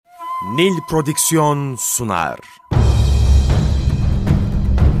Nil Prodüksiyon sunar.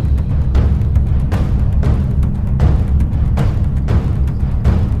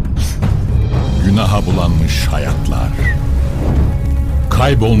 Günaha bulanmış hayatlar,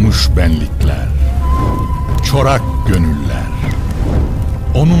 kaybolmuş benlikler, çorak gönüller,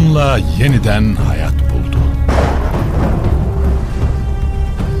 onunla yeniden hayat buldu.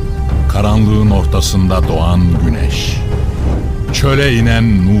 Karanlığın ortasında doğan güneş, çöle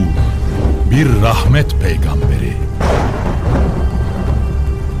inen nur, bir rahmet peygamberi.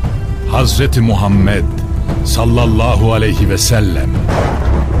 Hazreti Muhammed sallallahu aleyhi ve sellem,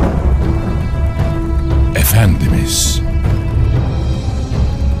 Efendimiz.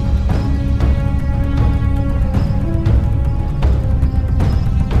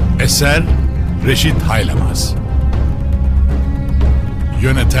 Eser Reşit Haylamaz.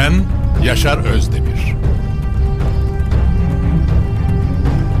 Yöneten Yaşar Özdemir.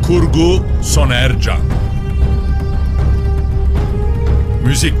 Kurgu Soner Can.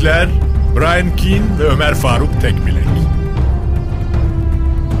 Müzikler Brian Keane ve Ömer Faruk Tekbilek.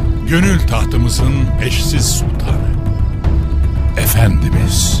 Gönül tahtımızın eşsiz sultanı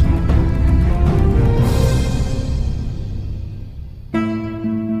Efendimiz.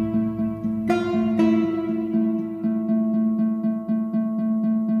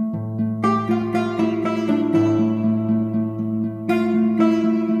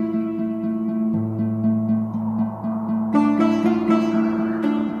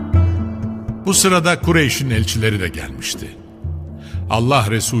 Bu sırada Kureyş'in elçileri de gelmişti. Allah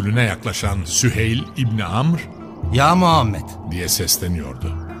Resulüne yaklaşan Süheyl İbni Amr, "Ya Muhammed" diye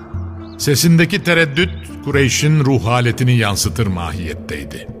sesleniyordu. Sesindeki tereddüt Kureyş'in ruh haletini yansıtır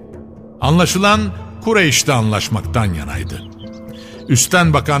mahiyetteydi. Anlaşılan Kureyş'te anlaşmaktan yanaydı.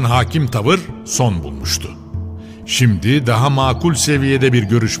 Üstten bakan hakim tavır son bulmuştu. Şimdi daha makul seviyede bir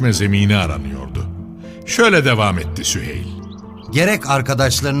görüşme zemini aranıyordu. Şöyle devam etti Süheyl. "Gerek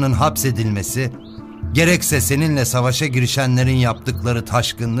arkadaşlarının hapsedilmesi, gerekse seninle savaşa girişenlerin yaptıkları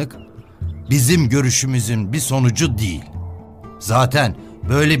taşkınlık bizim görüşümüzün bir sonucu değil. Zaten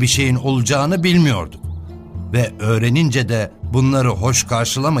böyle bir şeyin olacağını bilmiyorduk. Ve öğrenince de bunları hoş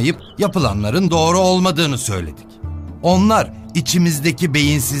karşılamayıp yapılanların doğru olmadığını söyledik. Onlar içimizdeki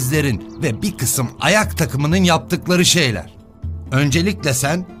beyinsizlerin ve bir kısım ayak takımının yaptıkları şeyler. Öncelikle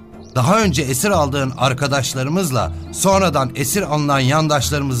sen daha önce esir aldığın arkadaşlarımızla sonradan esir alınan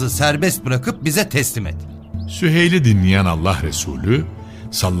yandaşlarımızı serbest bırakıp bize teslim et." Süheyl'i dinleyen Allah Resulü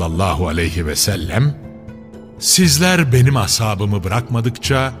sallallahu aleyhi ve sellem, "Sizler benim ashabımı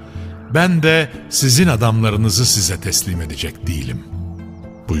bırakmadıkça ben de sizin adamlarınızı size teslim edecek değilim,"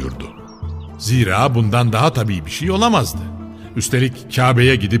 buyurdu. Zira bundan daha tabii bir şey olamazdı. Üstelik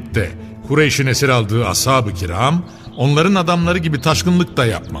Kabe'ye gidip de Kureyş'in esir aldığı ashab-ı kiram onların adamları gibi taşkınlık da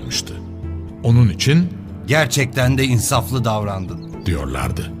yapmamıştı. Onun için "Gerçekten de insaflı davrandın,"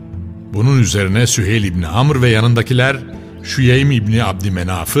 diyorlardı. Bunun üzerine Süheyl İbni Amr ve yanındakiler Şüyeym İbni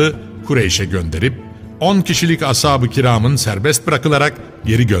Abdümenaf'ı Kureyş'e gönderip 10 kişilik ashab-ı kiramın serbest bırakılarak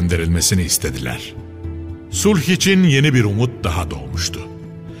geri gönderilmesini istediler. Sulh için yeni bir umut daha doğmuştu.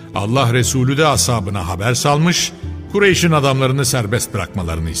 Allah Resulü de ashabına haber salmış, Kureyş'in adamlarını serbest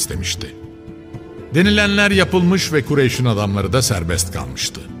bırakmalarını istemişti. Denilenler yapılmış ve Kureyş'in adamları da serbest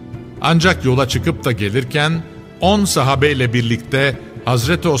kalmıştı. Ancak yola çıkıp da gelirken 10 sahabeyle birlikte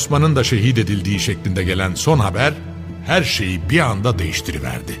Hazreti Osman'ın da şehit edildiği şeklinde gelen son haber her şeyi bir anda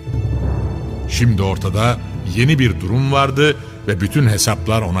değiştiriverdi. Şimdi ortada yeni bir durum vardı ve bütün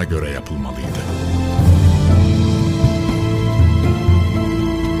hesaplar ona göre yapılmalıydı.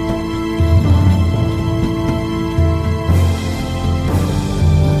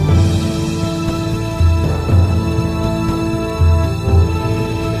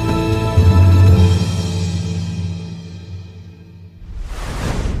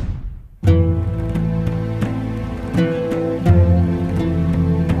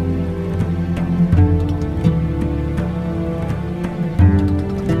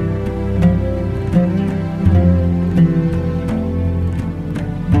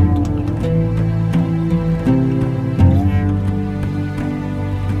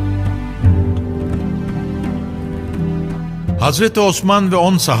 Hazreti Osman ve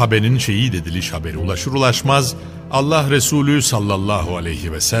 10 sahabenin şehit ediliş haberi ulaşır ulaşmaz Allah Resulü sallallahu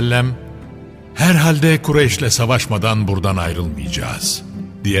aleyhi ve sellem, "Herhalde Kureyş'le savaşmadan buradan ayrılmayacağız,"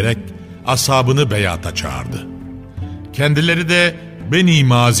 diyerek ashabını beyata çağırdı. Kendileri de Beni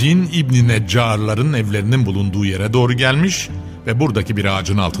Mazin İbni Neccarların evlerinin bulunduğu yere doğru gelmiş ve buradaki bir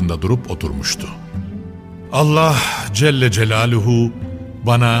ağacın altında durup oturmuştu. Allah Celle Celaluhu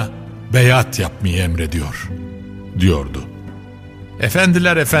bana beyat yapmayı emrediyor, diyordu.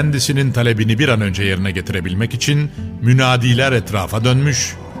 Efendiler Efendisi'nin talebini bir an önce yerine getirebilmek için münadiler etrafa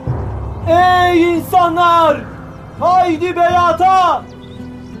dönmüş. Ey insanlar! Haydi beyata!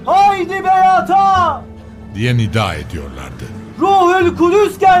 Haydi beyata! Diye nida ediyorlardı. Ruhul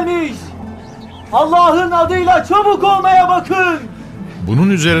Kudüs gelmiş! Allah'ın adıyla çabuk olmaya bakın! Bunun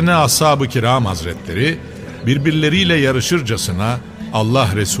üzerine ashab-ı kiram hazretleri birbirleriyle yarışırcasına Allah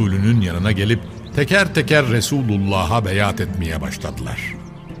Resulü'nün yanına gelip teker teker Resulullah'a beyat etmeye başladılar.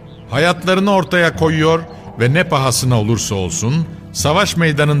 Hayatlarını ortaya koyuyor ve ne pahasına olursa olsun savaş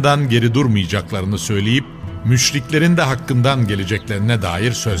meydanından geri durmayacaklarını söyleyip müşriklerin de hakkından geleceklerine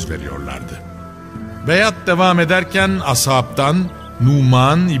dair söz veriyorlardı. Beyat devam ederken ashabtan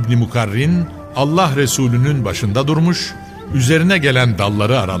Numan İbni Mukarrin Allah Resulü'nün başında durmuş, üzerine gelen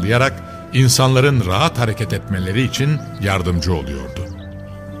dalları aralayarak insanların rahat hareket etmeleri için yardımcı oluyordu.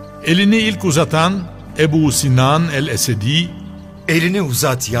 Elini ilk uzatan Ebu Sinan el-Esedi, "Elini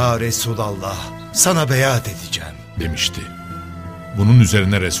uzat ya Resulallah, sana beyat edeceğim," demişti. Bunun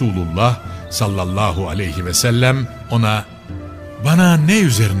üzerine Resulullah sallallahu aleyhi ve sellem ona "Bana ne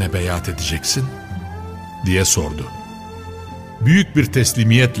üzerine beyat edeceksin?" diye sordu. Büyük bir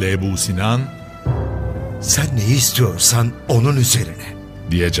teslimiyetle Ebu Sinan "Sen neyi istiyorsan onun üzerine,"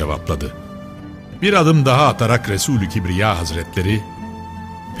 diye cevapladı. Bir adım daha atarak Resul-i Kibriya Hazretleri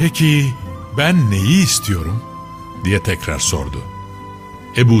 "Peki ben neyi istiyorum?" diye tekrar sordu.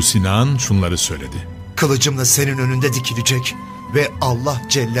 Ebu Sinan şunları söyledi. "Kılıcımla senin önünde dikilecek ve Allah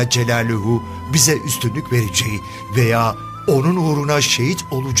Celle Celaluhu bize üstünlük vereceği veya onun uğruna şehit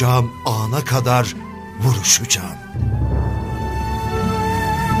olacağım ana kadar vuruşacağım."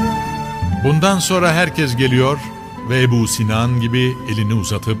 Bundan sonra herkes geliyor ve Ebu Sinan gibi elini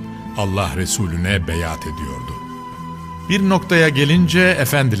uzatıp Allah Resulüne beyat ediyordu. Bir noktaya gelince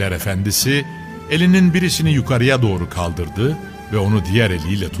Efendiler Efendisi elinin birisini yukarıya doğru kaldırdı ve onu diğer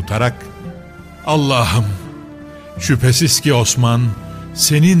eliyle tutarak "Allah'ım, şüphesiz ki Osman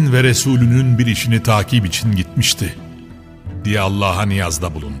senin ve Resulünün bir işini takip için gitmişti," diye Allah'a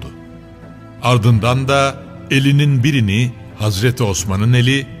niyazda bulundu. Ardından da elinin birini Hazreti Osman'ın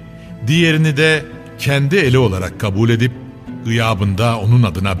eli, diğerini de kendi eli olarak kabul edip gıyabında onun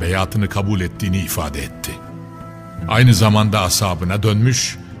adına beyatını kabul ettiğini ifade etti. Aynı zamanda ashabına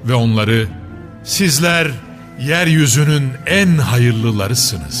dönmüş ve onları "Sizler yeryüzünün en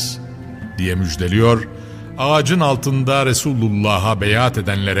hayırlılarısınız," diye müjdeliyor, ağacın altında Resulullah'a beyat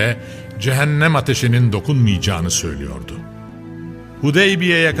edenlere cehennem ateşinin dokunmayacağını söylüyordu.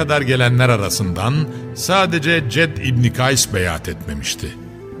 Hudeybiye'ye kadar gelenler arasından sadece Ced İbni Kays beyat etmemişti.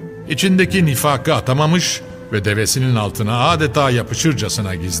 İçindeki nifakı atamamış ve devesinin altına adeta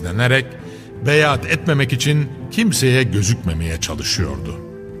yapışırcasına gizlenerek beyat etmemek için kimseye gözükmemeye çalışıyordu.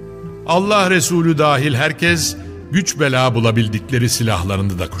 Allah Resulü dahil herkes güç bela bulabildikleri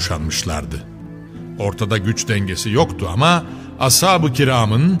silahlarını da kuşanmışlardı. Ortada güç dengesi yoktu ama ashab-ı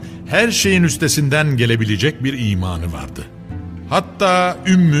kiramın her şeyin üstesinden gelebilecek bir imanı vardı. Hatta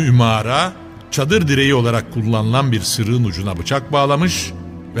Ümmü Ümara çadır direği olarak kullanılan bir sırığın ucuna bıçak bağlamış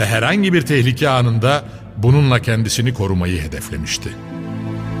ve herhangi bir tehlike anında bununla kendisini korumayı hedeflemişti.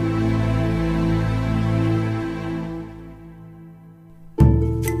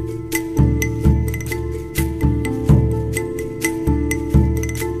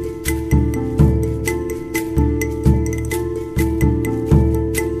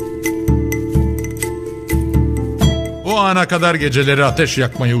 O ana kadar geceleri ateş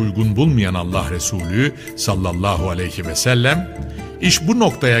yakmayı uygun bulmayan Allah Resulü sallallahu aleyhi ve sellem, iş bu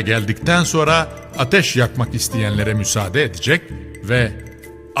noktaya geldikten sonra ateş yakmak isteyenlere müsaade edecek ve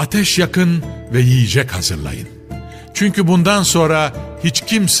 "Ateş yakın ve yiyecek hazırlayın. Çünkü bundan sonra hiç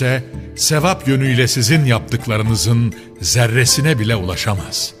kimse sevap yönüyle sizin yaptıklarınızın zerresine bile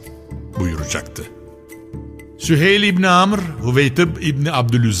ulaşamaz," buyuracaktı. Süheyl İbni Amr, Hüveytib İbni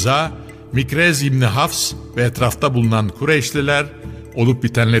Abdülüzza, Mikrez İbni Hafs ve etrafta bulunan Kureyşliler olup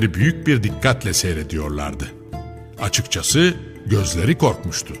bitenleri büyük bir dikkatle seyrediyorlardı. Açıkçası gözleri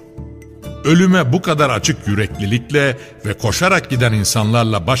korkmuştu. Ölüme bu kadar açık yüreklilikle ve koşarak giden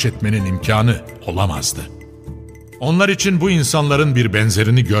insanlarla baş etmenin imkanı olamazdı. Onlar için bu insanların bir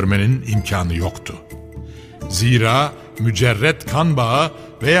benzerini görmenin imkanı yoktu. Zira mücerret kan bağı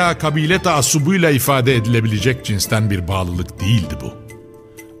veya kabile taassubuyla ifade edilebilecek cinsten bir bağlılık değildi bu.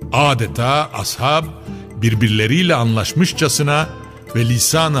 Adeta ashab birbirleriyle anlaşmışçasına ve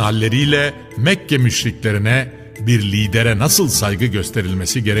lisan-ı halleriyle Mekke müşriklerine bir lidere nasıl saygı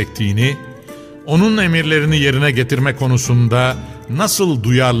gösterilmesi gerektiğini, onun emirlerini yerine getirme konusunda nasıl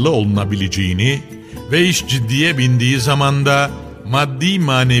duyarlı olunabileceğini ve iş ciddiye bindiği zamanda maddi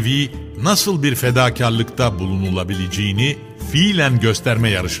manevi nasıl bir fedakarlıkta bulunulabileceğini fiilen gösterme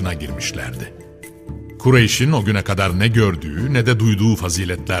yarışına girmişlerdi. Kureyş'in o güne kadar ne gördüğü ne de duyduğu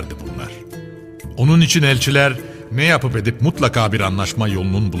faziletlerdi bunlar. Onun için elçiler ne yapıp edip mutlaka bir anlaşma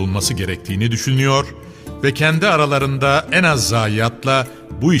yolunun bulunması gerektiğini düşünüyor ve kendi aralarında en az zayiatla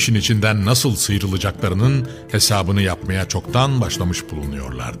bu işin içinden nasıl sıyrılacaklarının hesabını yapmaya çoktan başlamış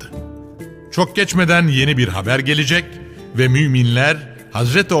bulunuyorlardı. Çok geçmeden yeni bir haber gelecek ve müminler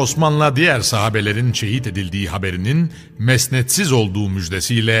Hazreti Osman'la diğer sahabelerin şehit edildiği haberinin mesnetsiz olduğu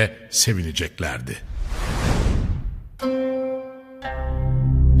müjdesiyle sevineceklerdi.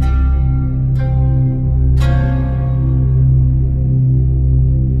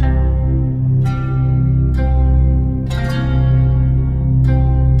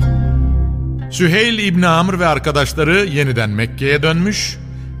 Süheyl İbni Amr ve arkadaşları yeniden Mekke'ye dönmüş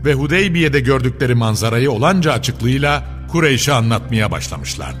ve Hudeybiye'de gördükleri manzarayı olanca açıklığıyla Kureyş'e anlatmaya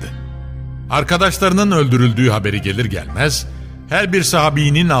başlamışlardı. Arkadaşlarının öldürüldüğü haberi gelir gelmez, her bir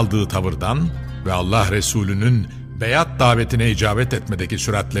sahabinin aldığı tavırdan ve Allah Resulü'nün beyat davetine icabet etmedeki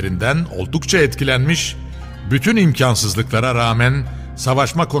süratlerinden oldukça etkilenmiş, bütün imkansızlıklara rağmen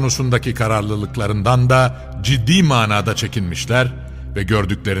savaşma konusundaki kararlılıklarından da ciddi manada çekinmişler ve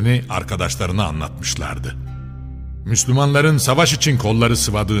gördüklerini arkadaşlarına anlatmışlardı. Müslümanların savaş için kolları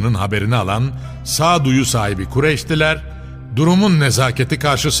sıvadığının haberini alan sağduyu sahibi Kureyşliler, durumun nezaketi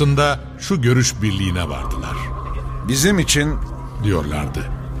karşısında şu görüş birliğine vardılar. Bizim için, diyorlardı,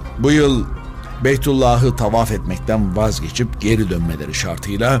 bu yıl Beytullah'ı tavaf etmekten vazgeçip geri dönmeleri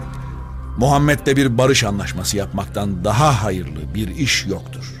şartıyla Muhammed'le bir barış anlaşması yapmaktan daha hayırlı bir iş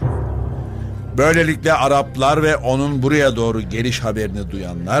yoktur. Böylelikle Araplar ve onun buraya doğru geliş haberini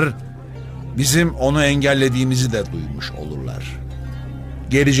duyanlar bizim onu engellediğimizi de duymuş olurlar.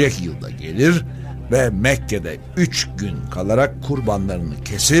 Gelecek yılda gelir ve Mekke'de 3 gün kalarak kurbanlarını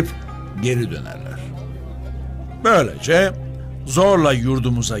kesip geri dönerler. Böylece zorla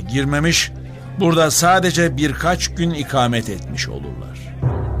yurdumuza girmemiş, burada sadece birkaç gün ikamet etmiş olurlar.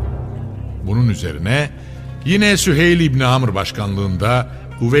 Bunun üzerine yine Süheyl İbni Amr başkanlığında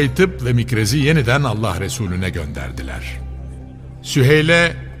Hüveytib ve Mikrez'i yeniden Allah Resulüne gönderdiler.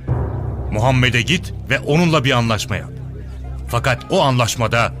 Süheyl'e, Muhammed'e git ve onunla bir anlaşma yap. Fakat o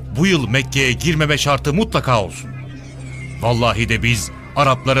anlaşmada bu yıl Mekke'ye girmeme şartı mutlaka olsun. Vallahi de biz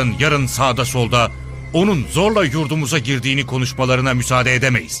Arapların yarın sağda solda onun zorla yurdumuza girdiğini konuşmalarına müsaade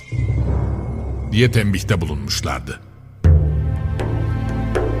edemeyiz diye tembihte bulunmuşlardı.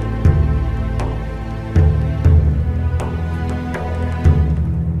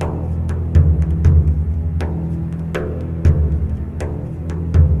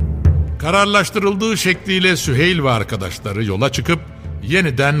 Kararlaştırıldığı şekliyle Süheyl ve arkadaşları yola çıkıp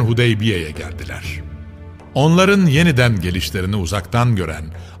yeniden Hudeybiye'ye geldiler. Onların yeniden gelişlerini uzaktan gören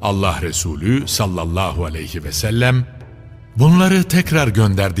Allah Resulü sallallahu aleyhi ve sellem, bunları tekrar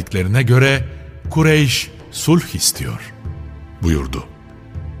gönderdiklerine göre Kureyş sulh istiyor buyurdu.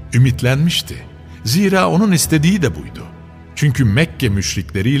 Ümitlenmişti. Zira onun istediği de buydu. Çünkü Mekke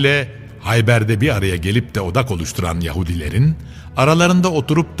müşrikleriyle Hayber'de bir araya gelip de odak oluşturan Yahudilerin aralarında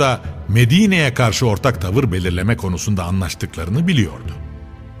oturup da Medine'ye karşı ortak tavır belirleme konusunda anlaştıklarını biliyordu.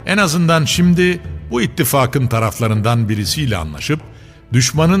 En azından şimdi bu ittifakın taraflarından birisiyle anlaşıp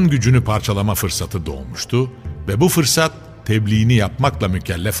düşmanın gücünü parçalama fırsatı doğmuştu ve bu fırsat tebliğini yapmakla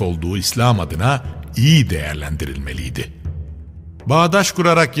mükellef olduğu İslam adına iyi değerlendirilmeliydi. Bağdaş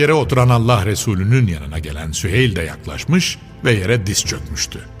kurarak yere oturan Allah Resulü'nün yanına gelen Süheyl de yaklaşmış ve yere diz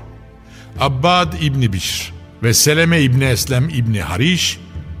çökmüştü. Abbad İbni Bişr ve Seleme İbni Eslem İbni Hariş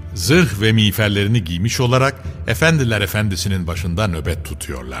zırh ve miğferlerini giymiş olarak Efendiler Efendisi'nin başında nöbet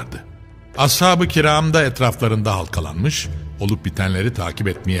tutuyorlardı. Ashab-ı kiram da etraflarında halkalanmış, olup bitenleri takip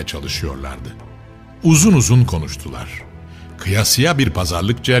etmeye çalışıyorlardı. Uzun uzun konuştular. Kıyasıya bir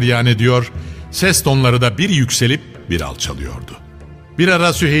pazarlık cereyan ediyor, ses tonları da bir yükselip bir alçalıyordu. Bir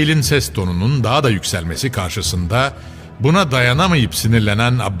ara Süheyl'in ses tonunun daha da yükselmesi karşısında buna dayanamayıp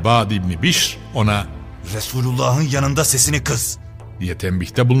sinirlenen Abbad İbni Bişr ona "Resulullah'ın yanında sesini kıs" diye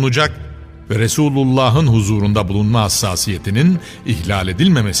tembihte bulunacak ve Resulullah'ın huzurunda bulunma hassasiyetinin ihlal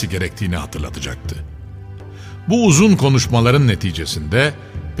edilmemesi gerektiğini hatırlatacaktı. Bu uzun konuşmaların neticesinde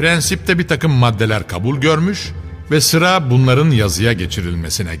prensipte bir takım maddeler kabul görmüş ve sıra bunların yazıya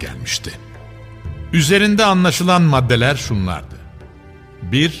geçirilmesine gelmişti. Üzerinde anlaşılan maddeler şunlardı.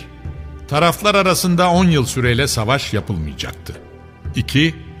 1. Taraflar arasında 10 yıl süreyle savaş yapılmayacaktı.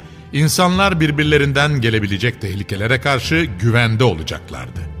 2. İnsanlar birbirlerinden gelebilecek tehlikelere karşı güvende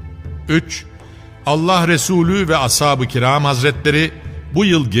olacaklardı. 3. Allah Resulü ve Ashab-ı Kiram Hazretleri bu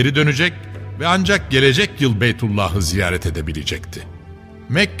yıl geri dönecek ve ancak gelecek yıl Beytullah'ı ziyaret edebilecekti.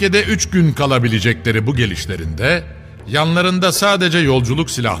 Mekke'de 3 gün kalabilecekleri bu gelişlerinde yanlarında sadece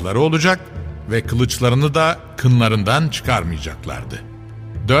yolculuk silahları olacak ve kılıçlarını da kınlarından çıkarmayacaklardı.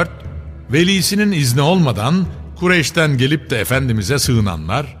 4. Velisinin izni olmadan Kureyş'ten gelip de Efendimiz'e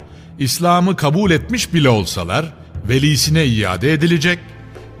sığınanlar, İslam'ı kabul etmiş bile olsalar velisine iade edilecek,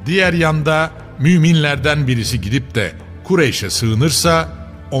 diğer yanda müminlerden birisi gidip de Kureyş'e sığınırsa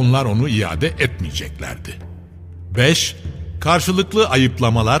onlar onu iade etmeyeceklerdi. 5. Karşılıklı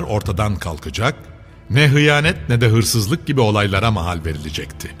ayıplamalar ortadan kalkacak, ne hıyanet ne de hırsızlık gibi olaylara mahal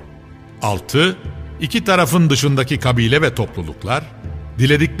verilecekti. 6. İki tarafın dışındaki kabile ve topluluklar,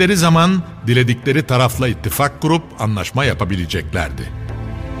 diledikleri zaman diledikleri tarafla ittifak kurup anlaşma yapabileceklerdi.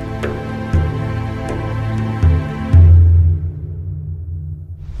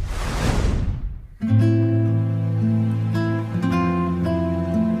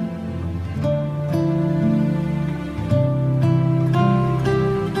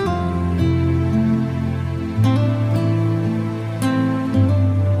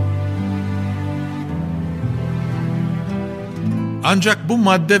 Ancak bu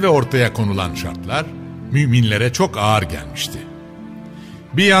madde ve ortaya konulan şartlar müminlere çok ağır gelmişti.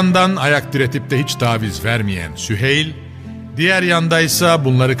 Bir yandan ayak diretip de hiç taviz vermeyen Süheyl, diğer yandaysa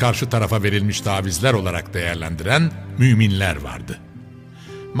bunları karşı tarafa verilmiş tavizler olarak değerlendiren müminler vardı.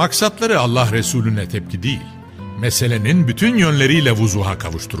 Maksatları Allah Resulüne tepki değil, meselenin bütün yönleriyle vuzuha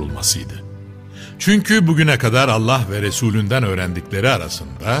kavuşturulmasıydı. Çünkü bugüne kadar Allah ve Resulünden öğrendikleri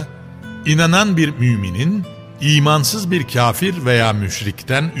arasında inanan bir müminin İmansız bir kafir veya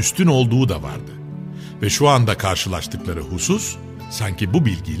müşrikten üstün olduğu da vardı. Ve şu anda karşılaştıkları husus sanki bu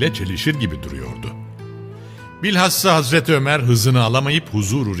bilgiyle çelişir gibi duruyordu. Bilhassa Hazreti Ömer hızını alamayıp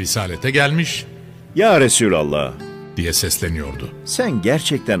huzuru risalete gelmiş, "Ya Resulallah," diye sesleniyordu. "Sen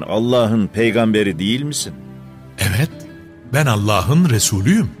gerçekten Allah'ın peygamberi değil misin?" "Evet, ben Allah'ın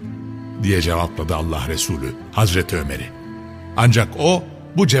Resulüyüm," diye cevapladı Allah Resulü Hazreti Ömer'i. Ancak o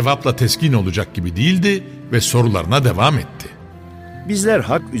bu cevapla teskin olacak gibi değildi ve sorularına devam etti. "Bizler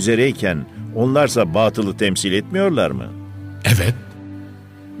hak üzereyken onlarsa batılı temsil etmiyorlar mı?" "Evet."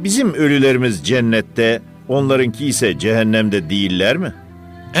 "Bizim ölülerimiz cennette, onlarınki ise cehennemde değiller mi?"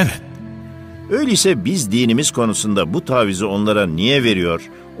 "Evet." "Öyleyse biz dinimiz konusunda bu tavizi onlara niye veriyor,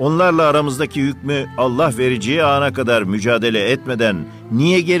 onlarla aramızdaki hükmü Allah vereceği ana kadar mücadele etmeden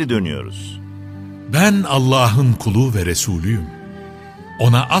niye geri dönüyoruz?" "Ben Allah'ın kulu ve Resulüyüm.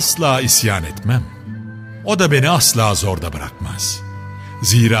 Ona asla isyan etmem. O da beni asla zorda bırakmaz.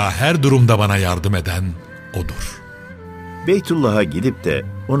 Zira her durumda bana yardım eden O'dur." "Beytullah'a gidip de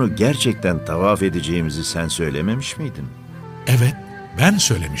onu gerçekten tavaf edeceğimizi sen söylememiş miydin?" "Evet, ben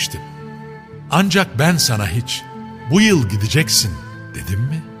söylemiştim. Ancak ben sana hiç bu yıl gideceksin dedim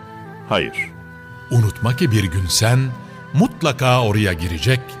mi?" "Hayır." "Unutma ki bir gün sen mutlaka oraya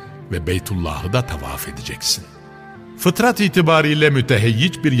girecek ve Beytullah'ı da tavaf edeceksin." Fıtrat itibariyle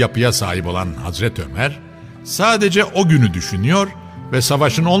müteheyyic bir yapıya sahip olan Hazreti Ömer, sadece o günü düşünüyor ve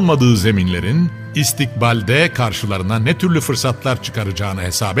savaşın olmadığı zeminlerin istikbalde karşılarına ne türlü fırsatlar çıkaracağını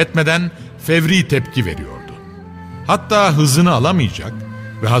hesap etmeden fevri tepki veriyordu. Hatta hızını alamayacak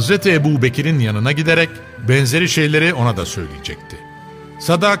ve Hazreti Ebu Bekir'in yanına giderek benzeri şeyleri ona da söyleyecekti.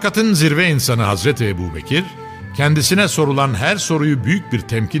 Sadakatin zirve insanı Hazreti Ebu Bekir, kendisine sorulan her soruyu büyük bir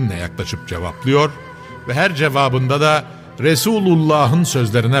temkinle yaklaşıp cevaplıyor ve her cevabında da Resulullah'ın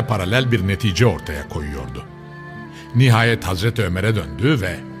sözlerine paralel bir netice ortaya koyuyordu. Nihayet Hazreti Ömer'e döndü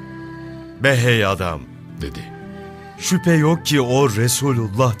ve "Be hey adam," dedi. "Şüphe yok ki o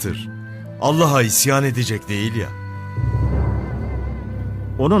Resulullah'tır. Allah'a isyan edecek değil ya."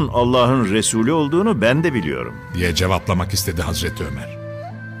 "Onun Allah'ın Resulü olduğunu ben de biliyorum," diye cevaplamak istedi Hazreti Ömer.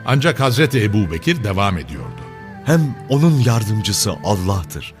 Ancak Hazreti Ebu Bekir devam ediyordu. "Hem onun yardımcısı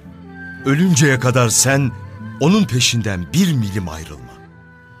Allah'tır. Ölünceye kadar sen onun peşinden bir milim ayrılma.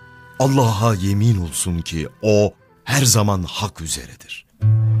 Allah'a yemin olsun ki o her zaman hak üzeredir."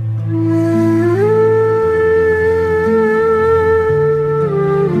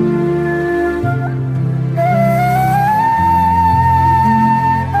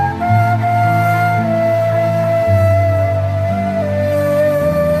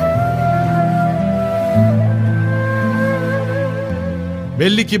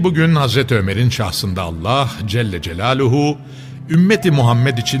 Belli ki bugün Hazreti Ömer'in şahsında Allah Celle Celaluhu, ümmeti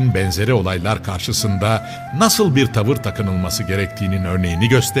Muhammed için benzeri olaylar karşısında nasıl bir tavır takınılması gerektiğinin örneğini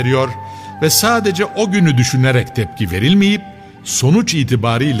gösteriyor ve sadece o günü düşünerek tepki verilmeyip, sonuç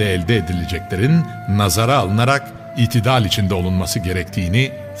itibariyle elde edileceklerin nazara alınarak itidal içinde olunması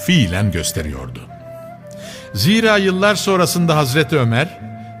gerektiğini fiilen gösteriyordu. Zira yıllar sonrasında Hazreti Ömer,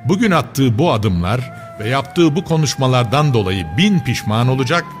 bugün attığı bu adımlar ve yaptığı bu konuşmalardan dolayı bin pişman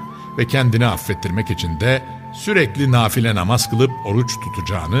olacak ve kendini affettirmek için de sürekli nafile namaz kılıp oruç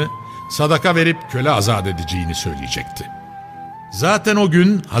tutacağını, sadaka verip köle azat edeceğini söyleyecekti. Zaten o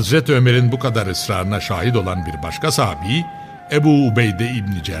gün Hazreti Ömer'in bu kadar ısrarına şahit olan bir başka sahabi, Ebu Ubeyde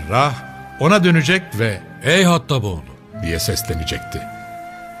İbni Cerrah, ona dönecek ve "Ey Hattaboğlu" diye seslenecekti.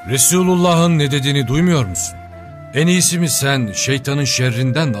 "Resulullah'ın ne dediğini duymuyor musun? En iyisi mi sen şeytanın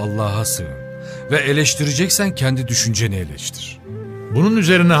şerrinden Allah'a sığın ve eleştireceksen kendi düşünceni eleştir." Bunun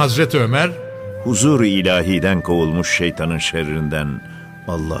üzerine Hazreti Ömer, "Huzur-u ilahiden kovulmuş şeytanın şerrinden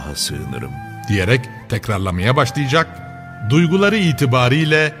Allah'a sığınırım" diyerek tekrarlamaya başlayacak, duyguları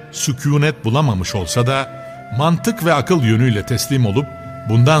itibariyle sükûnet bulamamış olsa da mantık ve akıl yönüyle teslim olup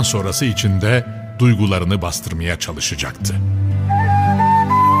bundan sonrası için de duygularını bastırmaya çalışacaktı.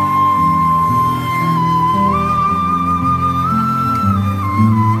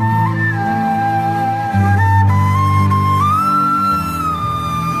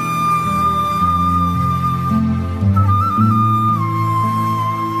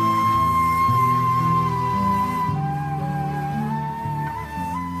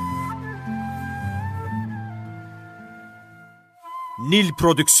 Nil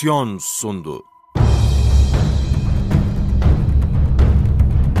Prodüksiyon sundu.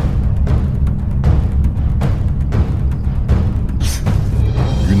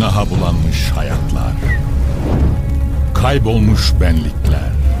 Günaha bulanmış hayatlar, kaybolmuş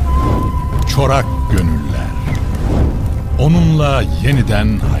benlikler, çorak gönüller, onunla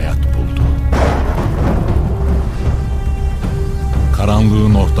yeniden hayat buldu.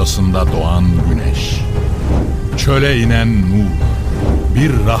 Karanlığın ortasında doğan güneş, çöle inen nur,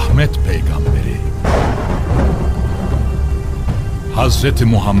 bir rahmet peygamberi. Hazreti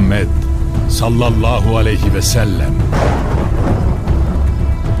Muhammed sallallahu aleyhi ve sellem,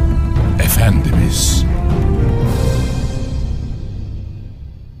 Efendimiz